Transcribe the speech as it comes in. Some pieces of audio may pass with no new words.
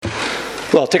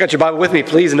Well, take out your Bible with me,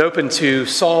 please, and open to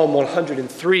Psalm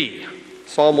 103.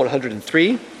 Psalm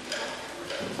 103.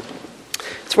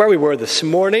 It's where we were this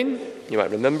morning, you might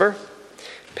remember.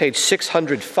 Page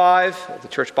 605 of the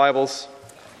Church Bibles.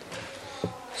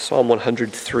 Psalm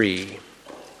 103.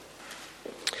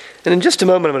 And in just a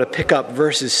moment, I'm going to pick up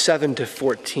verses 7 to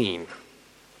 14.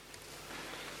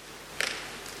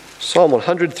 Psalm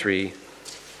 103,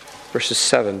 verses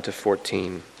 7 to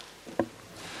 14.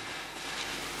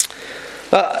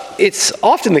 It's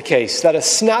often the case that a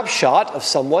snapshot of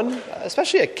someone,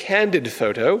 especially a candid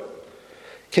photo,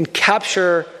 can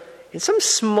capture in some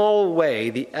small way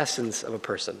the essence of a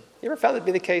person. You ever found that to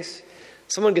be the case?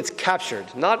 Someone gets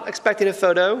captured, not expecting a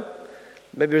photo.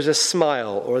 Maybe there's a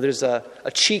smile, or there's a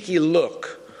cheeky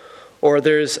look, or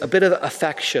there's a bit of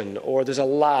affection, or there's a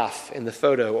laugh in the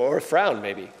photo, or a frown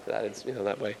maybe. That is,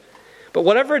 that way. But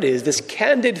whatever it is, this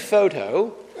candid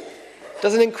photo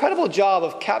does an incredible job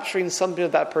of capturing something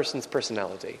of that person's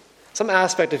personality, some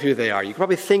aspect of who they are. You can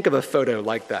probably think of a photo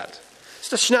like that.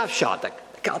 It's a snapshot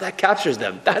that captures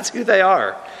them. That's who they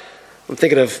are. I'm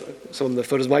thinking of some of the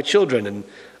photos of my children, and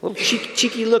a little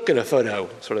cheeky look in a photo,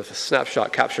 sort of a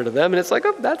snapshot captured of them, and it's like,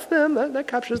 oh, that's them. That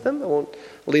captures them. I won't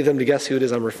leave them to guess who it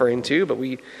is I'm referring to, but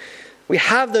we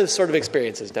have those sort of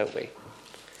experiences, don't we?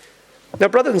 Now,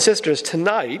 brothers and sisters,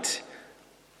 tonight,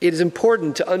 it is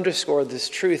important to underscore this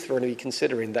truth we're going to be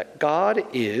considering, that God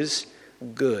is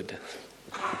good.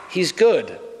 He's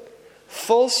good.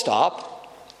 Full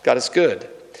stop. God is good.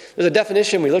 There's a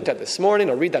definition we looked at this morning.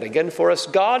 I'll read that again for us.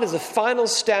 God is the final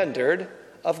standard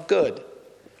of good.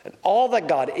 And all that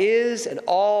God is and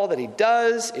all that he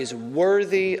does is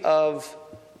worthy of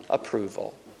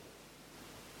approval.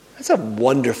 That's a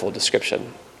wonderful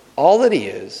description. All that he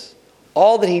is,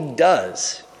 all that he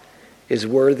does is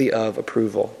worthy of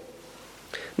approval.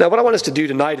 Now, what I want us to do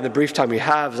tonight in the brief time we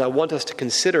have is I want us to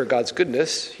consider God's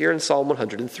goodness here in Psalm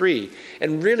 103.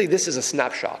 And really, this is a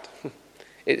snapshot.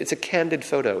 It's a candid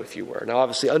photo, if you were. Now,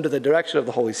 obviously, under the direction of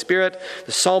the Holy Spirit,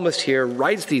 the psalmist here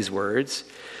writes these words.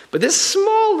 But this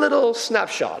small little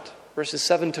snapshot, verses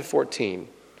 7 to 14,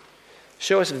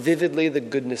 show us vividly the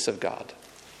goodness of God.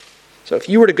 So if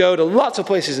you were to go to lots of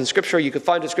places in Scripture, you could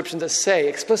find descriptions that say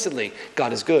explicitly,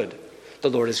 God is good. The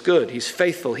Lord is good. He's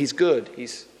faithful. He's good.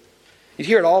 You'd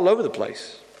hear it all over the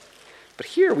place. But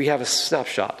here we have a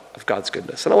snapshot of God's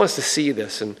goodness. And I want us to see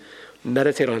this and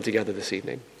meditate on it together this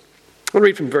evening. I'm going to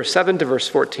read from verse 7 to verse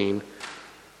 14,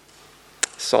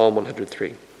 Psalm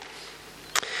 103.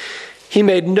 He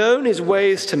made known his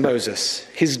ways to Moses,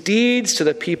 his deeds to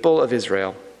the people of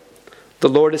Israel. The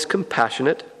Lord is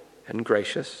compassionate and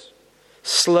gracious,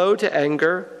 slow to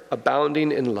anger,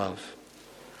 abounding in love.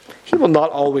 He will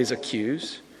not always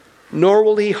accuse, nor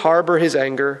will he harbor his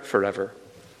anger forever.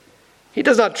 He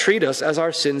does not treat us as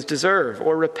our sins deserve,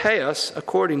 or repay us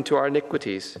according to our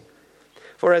iniquities.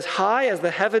 For as high as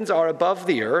the heavens are above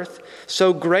the earth,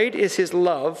 so great is his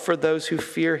love for those who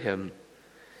fear him.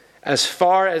 As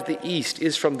far as the east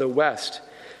is from the west,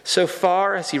 so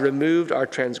far has he removed our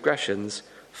transgressions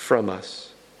from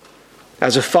us.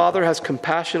 As a father has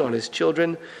compassion on his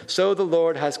children, so the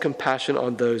Lord has compassion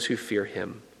on those who fear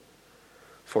him.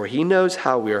 For he knows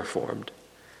how we are formed.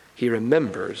 He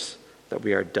remembers that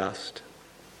we are dust.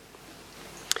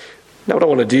 Now what I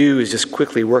want to do is just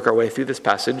quickly work our way through this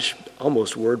passage,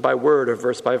 almost word by word or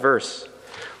verse by verse.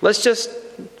 Let's just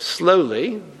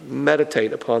slowly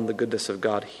meditate upon the goodness of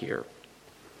God here.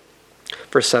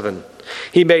 Verse 7,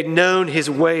 he made known his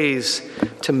ways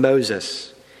to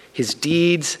Moses, his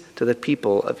deeds to the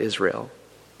people of Israel.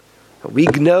 We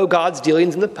know God's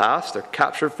dealings in the past. They're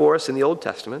captured for us in the Old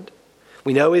Testament.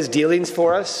 We know his dealings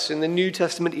for us in the New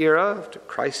Testament era, after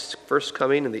Christ's first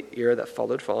coming and the era that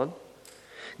followed on.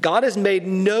 God has made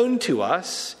known to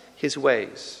us his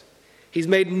ways. He's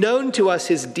made known to us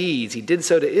his deeds. He did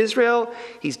so to Israel.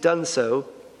 He's done so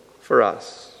for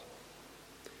us.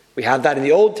 We have that in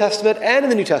the Old Testament and in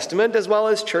the New Testament, as well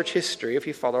as church history, if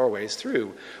you follow our ways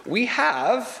through. We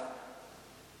have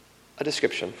a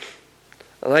description,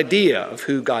 an idea of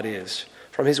who God is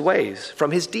from his ways, from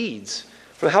his deeds,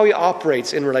 from how he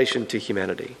operates in relation to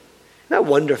humanity. Isn't that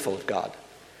wonderful of God?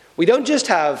 We don't just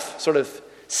have sort of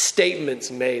statements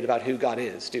made about who God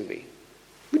is, do we?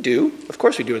 We do. Of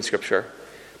course we do in Scripture.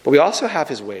 But we also have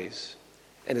his ways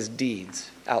and his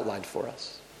deeds outlined for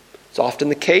us. It's often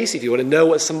the case, if you want to know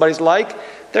what somebody's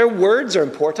like, their words are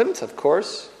important, of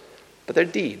course, but their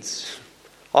deeds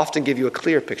often give you a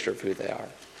clear picture of who they are.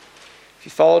 If you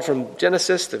followed from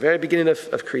Genesis, the very beginning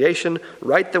of creation,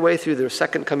 right the way through the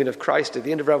second coming of Christ at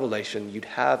the end of Revelation, you'd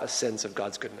have a sense of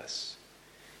God's goodness,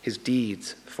 his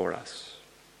deeds for us.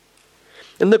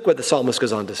 And look what the psalmist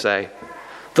goes on to say.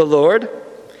 The Lord,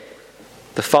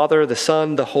 the Father, the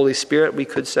Son, the Holy Spirit, we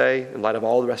could say, in light of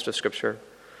all the rest of Scripture,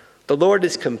 the Lord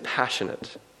is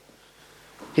compassionate.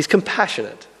 He's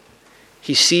compassionate.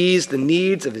 He sees the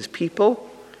needs of his people.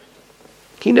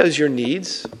 He knows your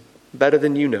needs better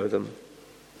than you know them.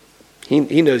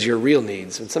 He knows your real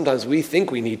needs. And sometimes we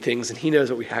think we need things, and he knows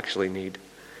what we actually need.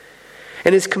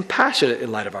 And is compassionate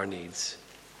in light of our needs.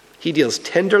 He deals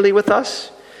tenderly with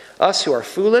us who are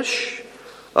foolish,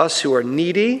 us who are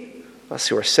needy, us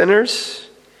who are sinners.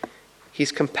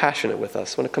 He's compassionate with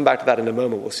us. I want to come back to that in a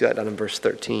moment. We'll see that down in verse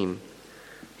 13.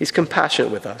 He's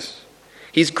compassionate with us.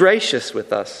 He's gracious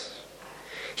with us.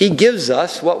 He gives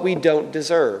us what we don't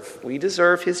deserve. We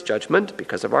deserve his judgment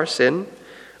because of our sin.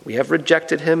 We have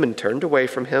rejected him and turned away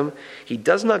from him. He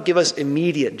does not give us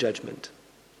immediate judgment.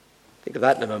 Think of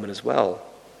that in a moment as well.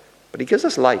 But he gives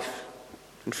us life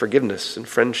and forgiveness and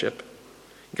friendship.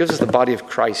 He gives us the body of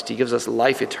Christ. He gives us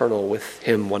life eternal with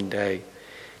him one day.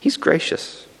 He's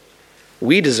gracious.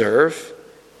 We deserve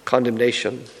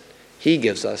condemnation. He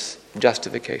gives us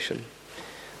justification.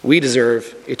 We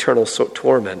deserve eternal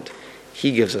torment.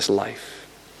 He gives us life.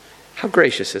 How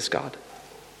gracious is God?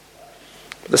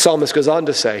 The psalmist goes on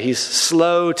to say, he's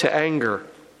slow to anger.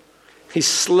 He's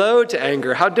slow to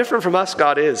anger. How different from us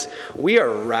God is. We are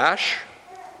rash,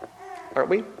 aren't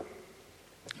we?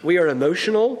 We are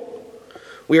emotional.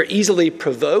 We are easily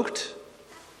provoked.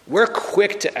 We're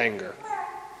quick to anger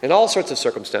in all sorts of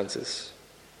circumstances.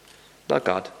 Not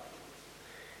God.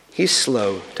 He's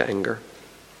slow to anger.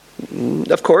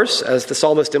 Of course, as the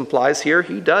psalmist implies here,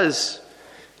 he does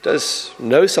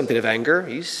know something of anger.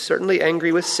 He's certainly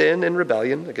angry with sin and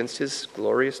rebellion against his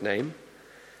glorious name.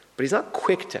 But he's not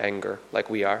quick to anger like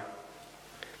we are.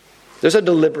 There's a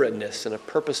deliberateness and a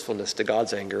purposefulness to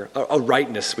God's anger, a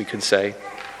rightness, we could say.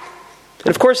 And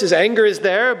of course, his anger is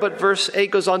there, but verse 8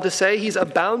 goes on to say he's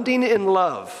abounding in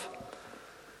love.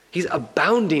 He's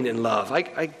abounding in love.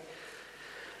 I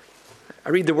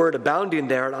read the word abounding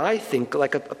there, and I think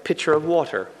like a pitcher of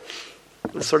water.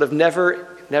 It sort of never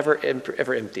ever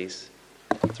empties.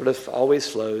 It sort of always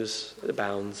flows, it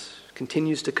abounds,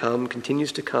 continues to come,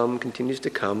 continues to come, continues to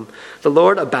come. The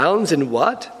Lord abounds in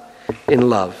what? In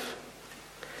love.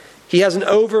 He has an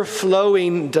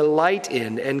overflowing delight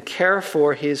in and care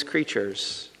for his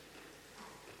creatures.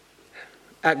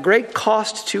 At great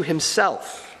cost to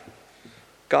himself,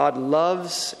 God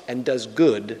loves and does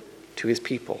good to his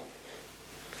people.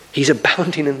 He's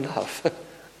abounding in love.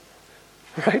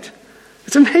 Right?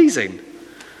 It's amazing.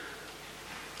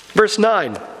 Verse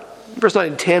 9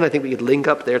 and 10, I think we could link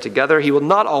up there together. He will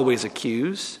not always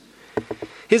accuse.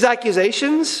 His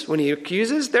accusations, when he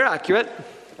accuses, they're accurate.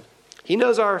 He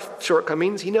knows our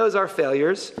shortcomings. He knows our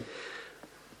failures.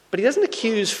 But he doesn't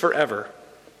accuse forever.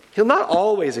 He'll not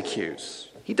always accuse.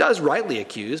 He does rightly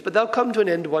accuse, but they'll come to an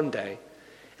end one day.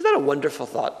 Isn't that a wonderful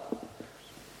thought?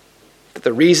 That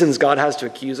the reasons God has to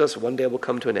accuse us one day will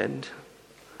come to an end.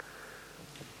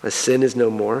 As sin is no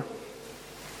more.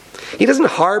 He doesn't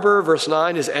harbor, verse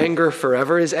 9, his anger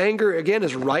forever. His anger, again,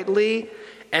 is rightly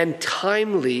and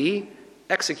timely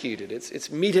executed.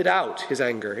 It's meted out, his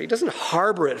anger. He doesn't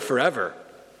harbor it forever.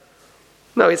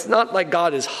 No, it's not like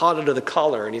God is hot under the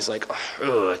collar and he's like,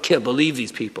 I can't believe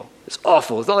these people. It's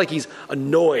awful. It's not like he's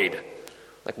annoyed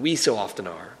like we so often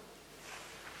are.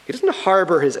 He doesn't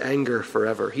harbor his anger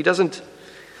forever. He doesn't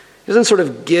sort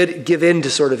of give in to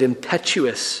sort of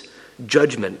impetuous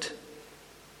judgment.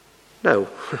 No.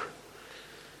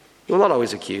 He will not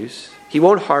always accuse. He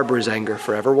won't harbor his anger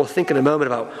forever. We'll think in a moment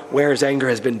about where his anger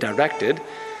has been directed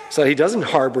so that he doesn't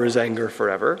harbor his anger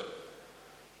forever.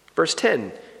 Verse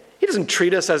 10, he doesn't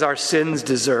treat us as our sins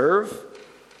deserve.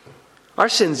 Our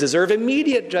sins deserve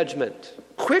immediate judgment,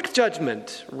 quick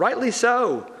judgment, rightly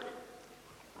so.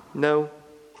 No,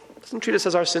 he doesn't treat us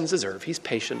as our sins deserve. He's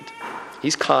patient.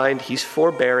 He's kind. He's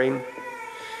forbearing.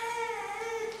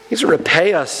 He doesn't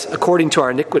repay us according to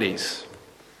our iniquities.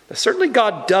 Now, certainly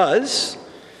God does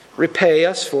repay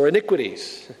us for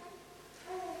iniquities.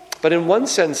 But in one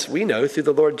sense, we know through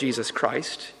the Lord Jesus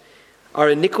Christ, our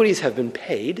iniquities have been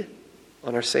paid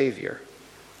on our Savior.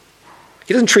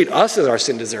 He doesn't treat us as our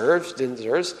sin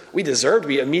deserves. We deserve to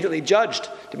be immediately judged,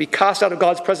 to be cast out of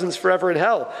God's presence forever in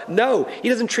hell. No, he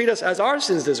doesn't treat us as our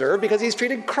sins deserve because he's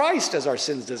treated Christ as our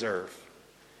sins deserve.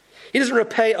 He doesn't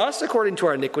repay us according to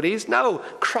our iniquities. No,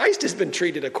 Christ has been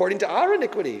treated according to our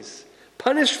iniquities,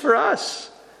 punished for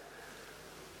us.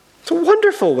 It's a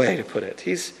wonderful way to put it.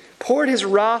 He's poured his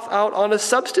wrath out on a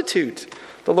substitute,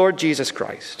 the Lord Jesus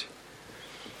Christ.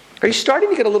 Are you starting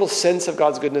to get a little sense of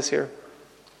God's goodness here?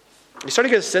 Are you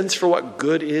starting to get a sense for what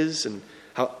good is and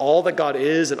how all that God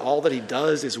is and all that he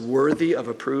does is worthy of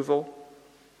approval?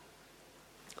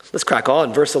 Let's crack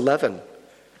on. Verse 11.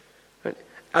 Right?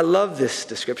 I love this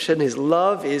description. His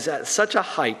love is at such a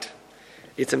height.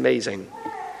 It's amazing.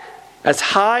 As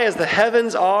high as the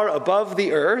heavens are above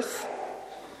the earth.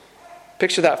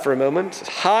 Picture that for a moment. As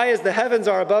high as the heavens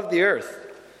are above the earth,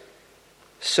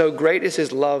 so great is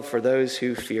his love for those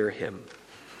who fear him.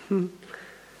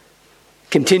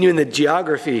 Continuing the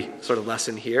geography sort of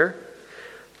lesson here,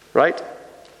 right?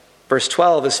 Verse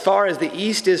 12, as far as the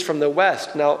east is from the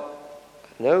west. Now,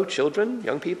 no, children,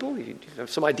 young people, you have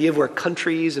some idea of where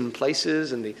countries and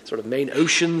places and the sort of main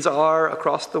oceans are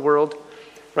across the world,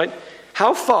 right?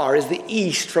 How far is the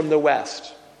east from the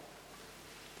west?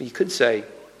 You could say,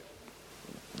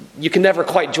 you can never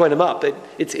quite join them up.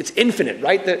 It's infinite,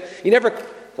 right?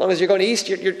 As long as you're going east,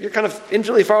 you're kind of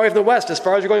infinitely far away from the west. As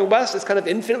far as you're going west, it's kind of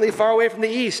infinitely far away from the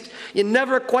east. You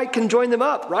never quite can join them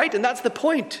up, right? And that's the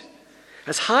point.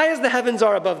 As high as the heavens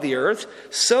are above the earth,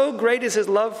 so great is his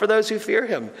love for those who fear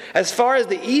him. As far as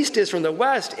the east is from the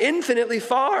west, infinitely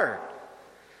far.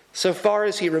 So far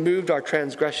as he removed our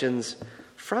transgressions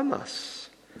from us.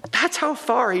 That's how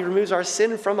far he removes our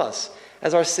sin from us,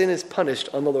 as our sin is punished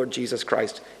on the Lord Jesus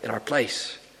Christ in our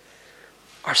place.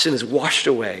 Our sin is washed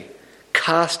away,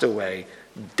 cast away,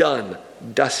 done,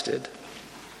 dusted.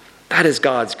 That is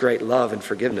God's great love and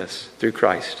forgiveness through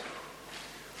Christ.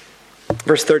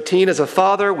 Verse 13, as a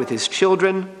father with his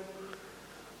children,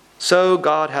 so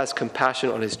God has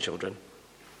compassion on his children.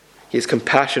 He has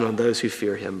compassion on those who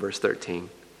fear him, verse 13.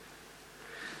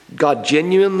 God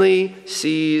genuinely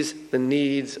sees the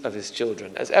needs of his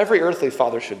children, as every earthly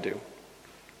father should do.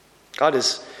 God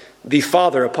is the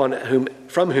Father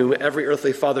from whom every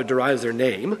earthly father derives their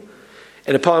name,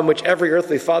 and upon which every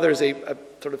earthly father is a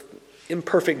sort of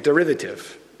imperfect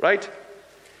derivative, right?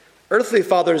 Earthly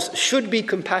fathers should be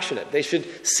compassionate. They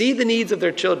should see the needs of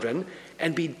their children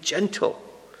and be gentle,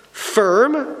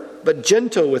 firm, but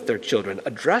gentle with their children,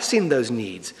 addressing those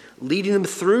needs, leading them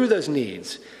through those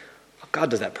needs. God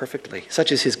does that perfectly.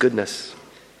 Such is his goodness.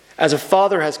 As a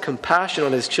father has compassion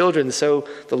on his children, so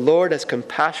the Lord has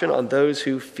compassion on those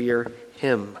who fear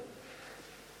him.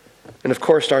 And of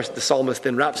course, the psalmist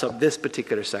then wraps up this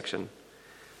particular section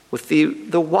with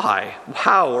the why.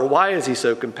 How or why is he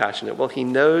so compassionate? Well, he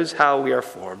knows how we are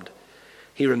formed.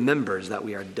 He remembers that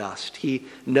we are dust. He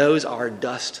knows our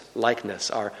dust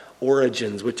likeness, our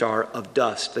origins, which are of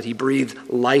dust, that he breathed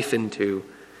life into.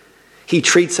 He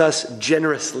treats us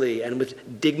generously and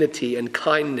with dignity and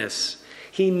kindness.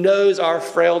 He knows our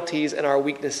frailties and our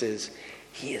weaknesses.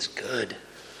 He is good.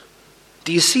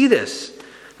 Do you see this?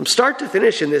 From start to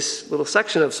finish in this little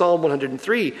section of Psalm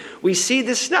 103, we see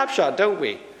this snapshot, don't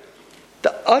we?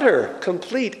 The utter,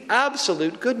 complete,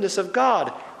 absolute goodness of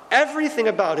God. Everything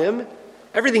about him,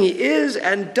 everything he is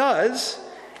and does,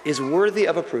 is worthy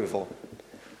of approval.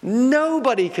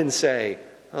 Nobody can say,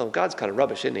 oh, God's kind of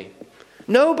rubbish, isn't he?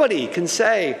 Nobody can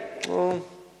say, oh,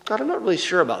 God, I'm not really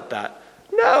sure about that.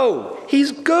 No,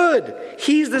 he's good.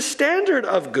 He's the standard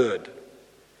of good.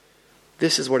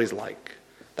 This is what he's like.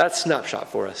 That's a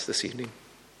snapshot for us this evening.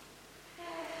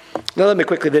 Now let me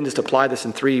quickly then just apply this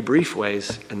in 3 brief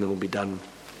ways, and then we'll be done.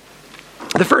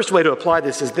 The first way to apply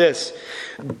this is this.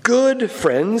 Good,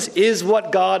 friends, is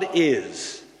what God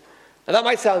is. Now that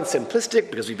might sound simplistic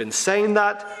because we've been saying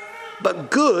that,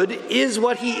 but good is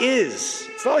what he is.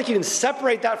 It's not like you can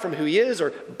separate that from who he is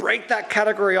or break that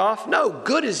category off. No,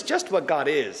 good is just what God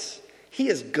is. He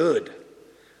is good.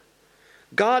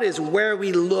 God is where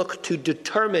we look to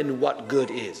determine what good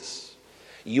is.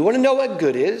 You want to know what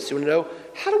good is? You want to know,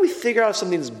 how do we figure out if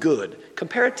something's good?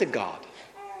 Compare it to God.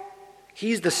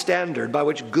 He's the standard by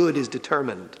which good is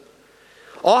determined.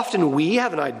 Often we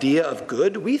have an idea of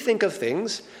good. We think of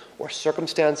things or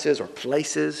circumstances or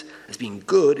places as being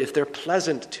good if they're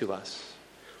pleasant to us,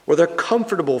 or they're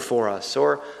comfortable for us,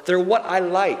 or they're what I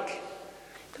like.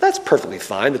 That's perfectly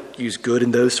fine to use good in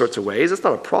those sorts of ways. That's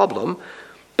not a problem.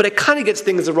 But it kind of gets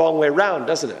things the wrong way around,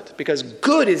 doesn't it? Because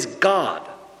good is God.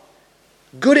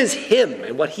 Good is him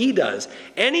and what he does.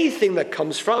 Anything that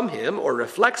comes from him or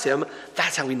reflects him,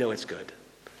 that's how we know it's good.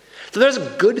 So there's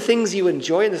good things you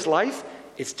enjoy in this life.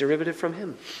 It's derivative from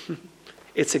him.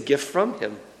 It's a gift from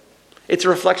him. It's a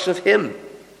reflection of him,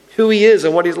 who he is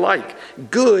and what he's like.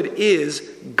 Good is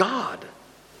God.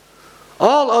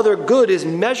 All other good is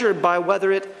measured by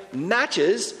whether it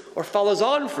matches or follows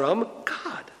on from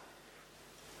God.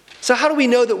 So how do we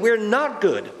know that we're not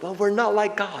good? Well, we're not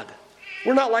like God.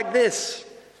 We're not like this.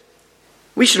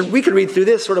 We could read through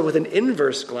this sort of with an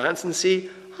inverse glance and see,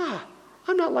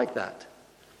 I'm not like that.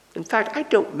 In fact, I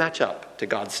don't match up to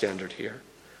God's standard here.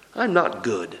 I'm not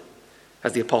good.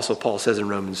 As the Apostle Paul says in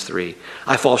Romans 3,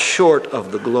 I fall short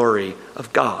of the glory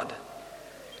of God.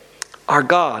 Our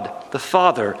God, the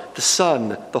Father, the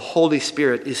Son, the Holy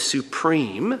Spirit is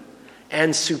supreme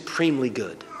and supremely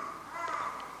good.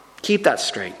 Keep that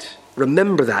straight.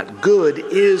 Remember that. Good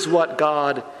is what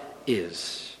God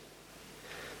is.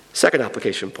 Second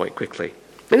application point, quickly.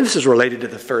 And this is related to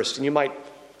the first, and you might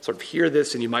sort of hear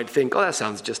this and you might think, oh, that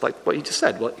sounds just like what you just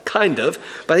said. Well, kind of,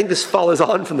 but I think this follows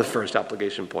on from the first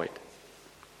application point.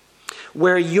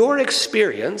 Where your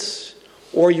experience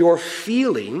or your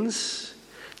feelings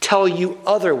tell you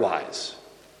otherwise.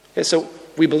 Okay, so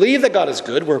we believe that God is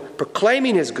good. We're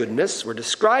proclaiming his goodness. We're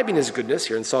describing his goodness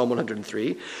here in Psalm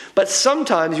 103. But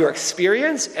sometimes your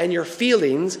experience and your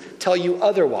feelings tell you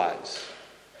otherwise.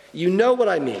 You know what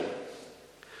I mean.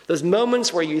 Those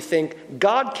moments where you think,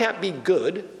 God can't be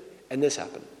good, and this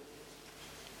happened.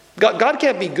 God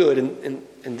can't be good,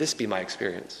 and this be my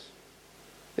experience.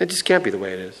 It just can't be the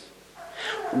way it is.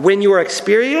 When your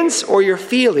experience or your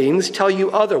feelings tell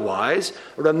you otherwise,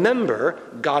 remember,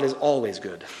 God is always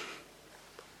good.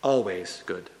 Always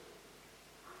good.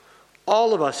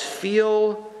 All of us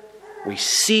feel, we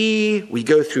see, we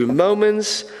go through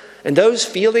moments, and those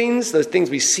feelings, those things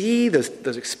we see,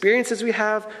 those experiences we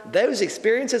have, those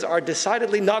experiences are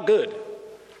decidedly not good.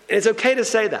 And it's okay to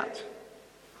say that.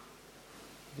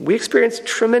 We experience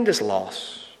tremendous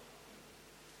loss,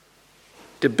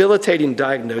 debilitating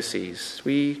diagnoses.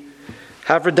 We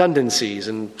have redundancies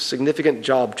and significant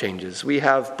job changes. We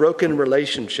have broken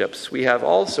relationships. We have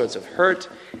all sorts of hurt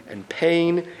and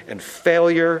pain and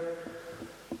failure.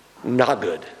 Not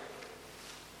good.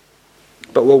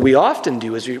 But what we often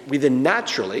do is we then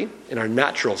naturally, in our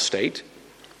natural state,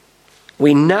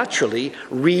 we naturally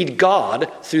read God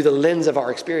through the lens of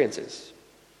our experiences.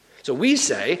 So we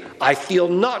say, I feel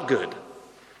not good.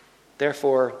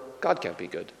 Therefore, God can't be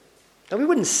good. Now, we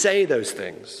wouldn't say those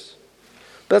things,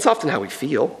 but that's often how we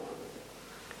feel.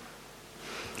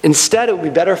 Instead, it would be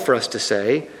better for us to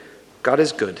say, God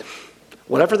is good.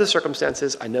 Whatever the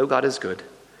circumstances, I know God is good.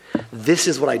 This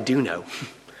is what I do know.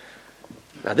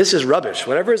 Now, this is rubbish.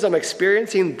 Whatever it is I'm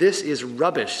experiencing, this is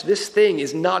rubbish. This thing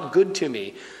is not good to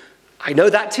me. I know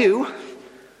that too,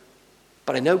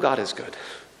 but I know God is good.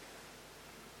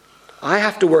 I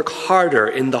have to work harder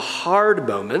in the hard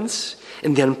moments,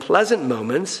 in the unpleasant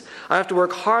moments. I have to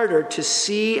work harder to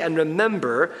see and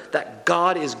remember that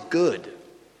God is good,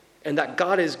 and that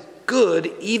God is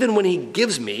good even when he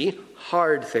gives me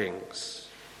hard things.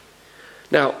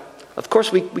 Now, of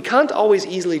course, we can't always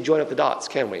easily join up the dots,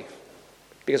 can we?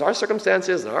 Because our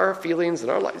circumstances and our feelings and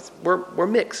our lives, we're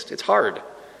mixed. It's hard.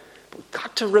 But we've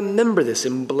got to remember this,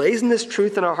 emblazon this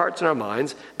truth in our hearts and our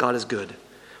minds. God is good.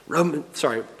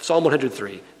 Psalm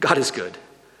 103. God is good.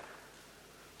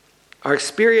 Our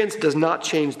experience does not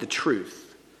change the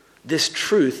truth. This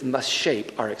truth must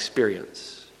shape our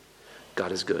experience.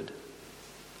 God is good.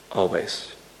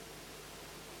 Always.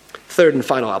 Third and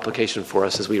final application for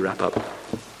us as we wrap up.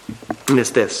 And it's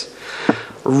this.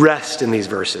 Rest in these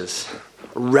verses.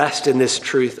 Rest in this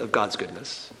truth of God's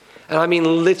goodness. And I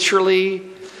mean literally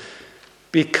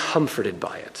be comforted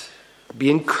by it. Be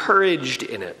encouraged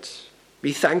in it.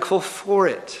 Be thankful for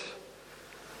it.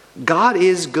 God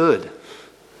is good.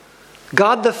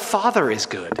 God the Father is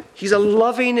good. He's a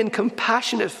loving and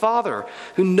compassionate Father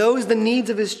who knows the needs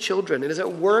of his children and is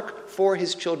at work for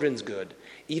his children's good,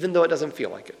 even though it doesn't feel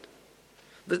like it.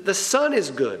 The Son is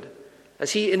good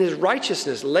as he in his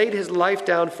righteousness laid his life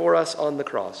down for us on the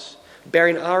cross,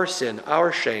 bearing our sin,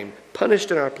 our shame,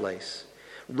 punished in our place.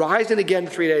 Rising again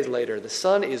 3 days later, the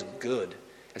Son is good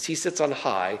as he sits on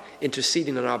high,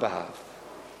 interceding on our behalf.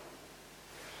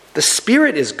 The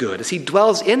Spirit is good as he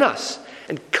dwells in us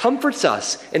and comforts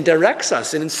us and directs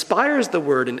us and inspires the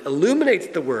word and illuminates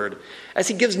the word as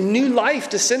he gives new life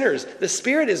to sinners. The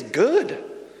Spirit is good.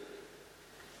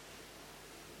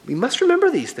 We must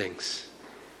remember these things.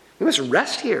 We must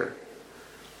rest here.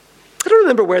 I don't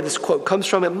remember where this quote comes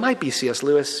from. It might be C.S.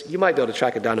 Lewis. You might be able to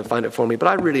track it down and find it for me, but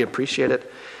I really appreciate it.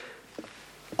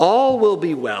 All will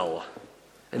be well,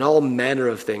 and all manner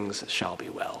of things shall be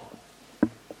well.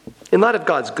 In light of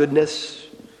God's goodness,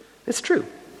 it's true.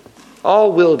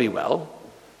 All will be well,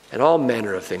 and all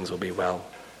manner of things will be well.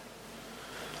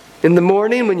 In the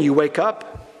morning when you wake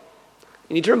up,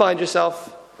 you need to remind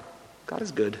yourself, God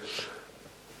is good.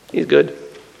 He's good.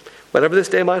 Whatever this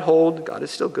day might hold, God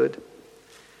is still good.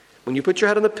 When you put your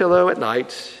head on the pillow at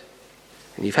night,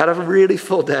 and you've had a really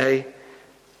full day,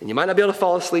 and you might not be able to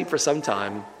fall asleep for some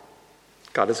time,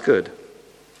 God is good.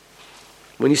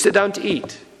 When you sit down to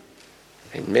eat,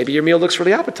 and maybe your meal looks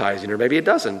really appetizing, or maybe it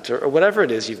doesn't, or whatever it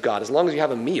is you've got, as long as you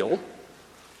have a meal,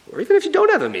 or even if you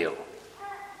don't have a meal,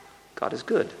 God is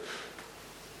good.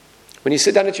 When you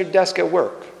sit down at your desk at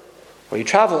work, or you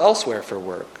travel elsewhere for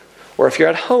work, Or if you're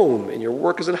at home and your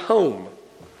work is at home,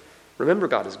 remember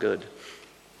God is good.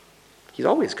 He's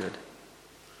always good.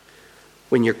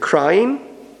 When you're crying,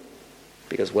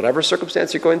 because whatever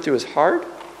circumstance you're going through is hard,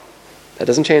 that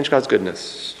doesn't change God's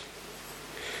goodness.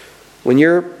 When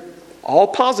you're all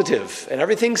positive and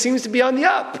everything seems to be on the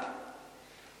up,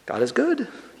 God is good.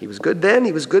 He was good then,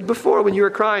 he was good before when you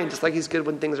were crying, just like he's good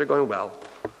when things are going well.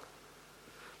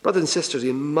 Brothers and sisters,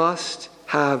 we must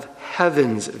have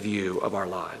heaven's view of our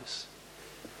lives.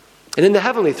 And in the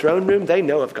heavenly throne room, they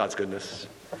know of God's goodness.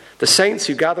 The saints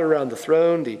who gather around the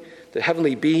throne, the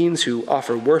heavenly beings who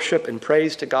offer worship and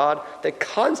praise to God, they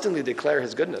constantly declare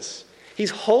his goodness.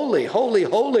 He's holy, holy,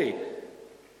 holy.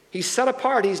 He's set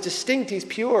apart, he's distinct, he's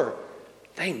pure.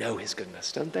 They know his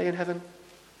goodness, don't they, in heaven?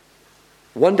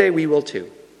 One day we will too.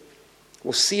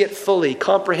 We'll see it fully,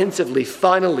 comprehensively,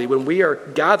 finally, when we are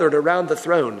gathered around the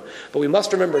throne. But we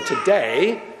must remember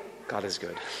today, God is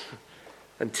good.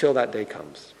 Until that day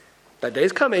comes. That day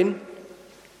is coming,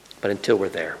 but until we're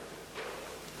there.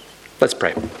 Let's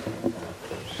pray.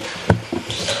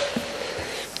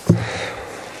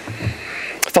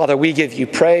 Father, we give you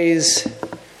praise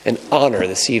and honor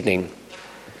this evening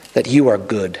that you are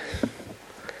good.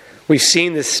 We've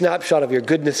seen this snapshot of your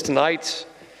goodness tonight.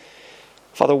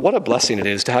 Father, what a blessing it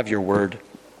is to have your word.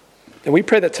 And we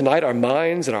pray that tonight our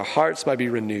minds and our hearts might be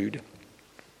renewed,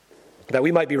 that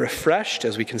we might be refreshed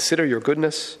as we consider your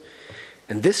goodness.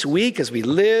 And this week, as we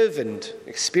live and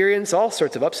experience all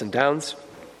sorts of ups and downs,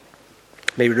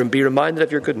 may we be reminded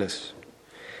of your goodness.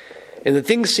 And when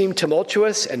things seem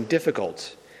tumultuous and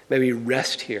difficult, may we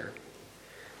rest here.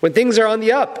 When things are on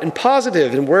the up and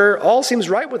positive and where all seems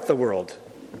right with the world,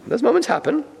 those moments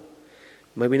happen,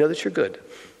 may we know that you're good.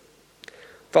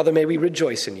 Father, may we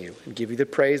rejoice in you and give you the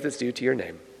praise that's due to your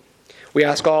name. We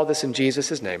ask all this in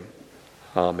Jesus' name.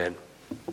 Amen.